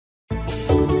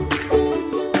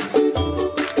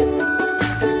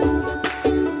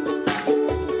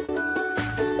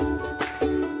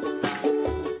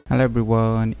Hello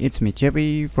everyone, it's me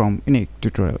JB from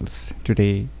UniqueTutorials.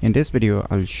 Today in this video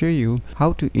I'll show you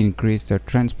how to increase the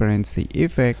transparency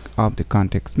effect of the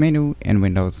context menu in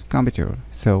Windows computer.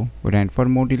 So without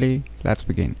further more delay, let's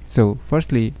begin. So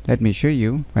firstly, let me show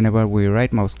you whenever we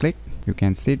right mouse click, you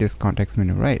can see this context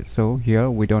menu, right? So here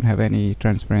we don't have any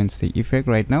transparency effect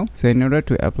right now. So in order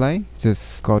to apply,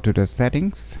 just go to the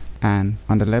settings, and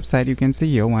on the left side you can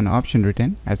see here one option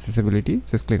written accessibility.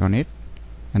 Just click on it,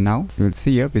 and now you will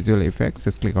see here visual effects.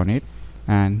 Just click on it,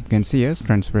 and you can see here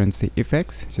transparency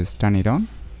effects. Just turn it on.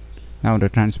 Now the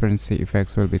transparency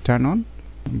effects will be turned on,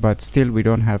 but still we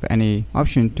don't have any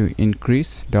option to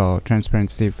increase the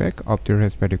transparency effect of the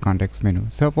respective context menu.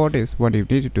 So for this, what you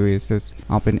need to do is just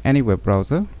open any web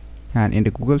browser, and in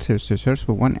the Google search, to search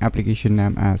for one application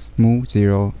named as Move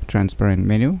Zero Transparent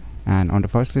Menu, and on the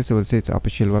first list you will see its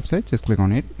official website. Just click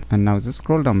on it, and now just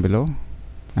scroll down below.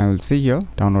 I will see here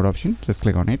download option. Just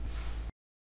click on it.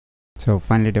 So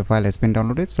finally the file has been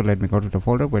downloaded. So let me go to the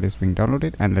folder where it is being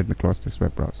downloaded, and let me close this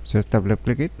web browser. Just double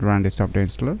click it, run this software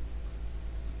installer.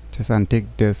 Just untick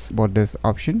this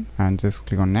option and just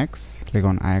click on next. Click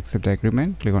on I accept the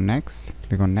agreement. Click on next.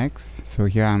 Click on next. So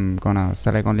here I'm gonna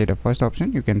select only the first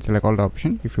option. You can select all the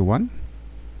options if you want.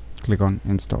 Click on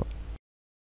install.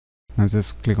 Now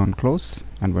just click on close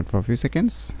and wait for a few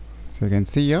seconds. So you can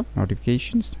see here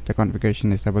notifications. The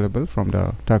configuration is available from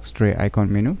the text tray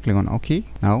icon menu. Click on OK.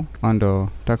 Now on the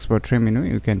text bar tray menu,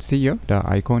 you can see here the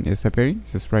icon is appearing.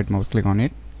 Just right mouse click on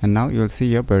it, and now you will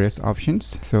see here various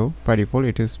options. So by default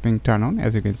it is being turned on,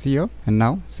 as you can see here. And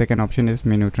now second option is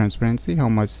menu transparency, how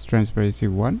much transparency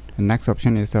you want. And next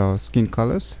option is skin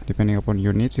colors. Depending upon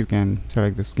your needs, you can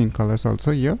select the skin colors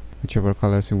also here, whichever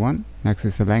colors you want. Next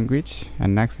is the language,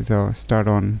 and next is a start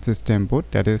on system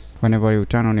boot. That is, whenever you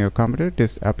turn on your computer,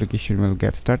 this application will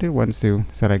get started once you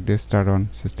select this start on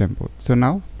system boot. So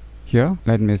now here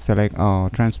let me select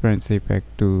transparency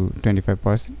effect to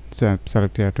 25%. So I've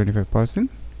selected 25%.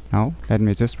 Now let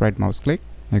me just right mouse click.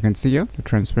 You can see here the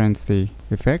transparency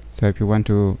effect. So if you want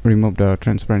to remove the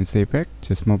transparency effect,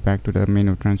 just move back to the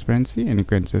menu transparency, and you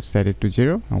can just set it to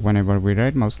 0. Now whenever we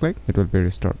right mouse click, it will be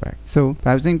restored back. So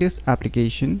by using this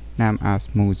application named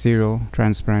as Move Zero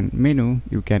Transparent Menu,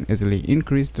 you can easily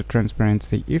increase the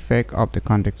transparency effect of the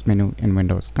context menu in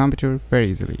Windows computer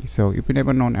very easily. So if you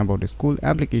never known about this cool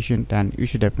application, then you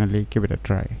should definitely give it a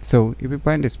try. So if you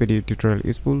find this video tutorial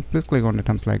useful, please click on the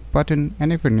thumbs like button,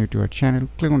 and if you're new to our channel,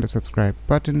 click on the subscribe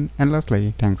button. And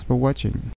lastly, thanks for watching.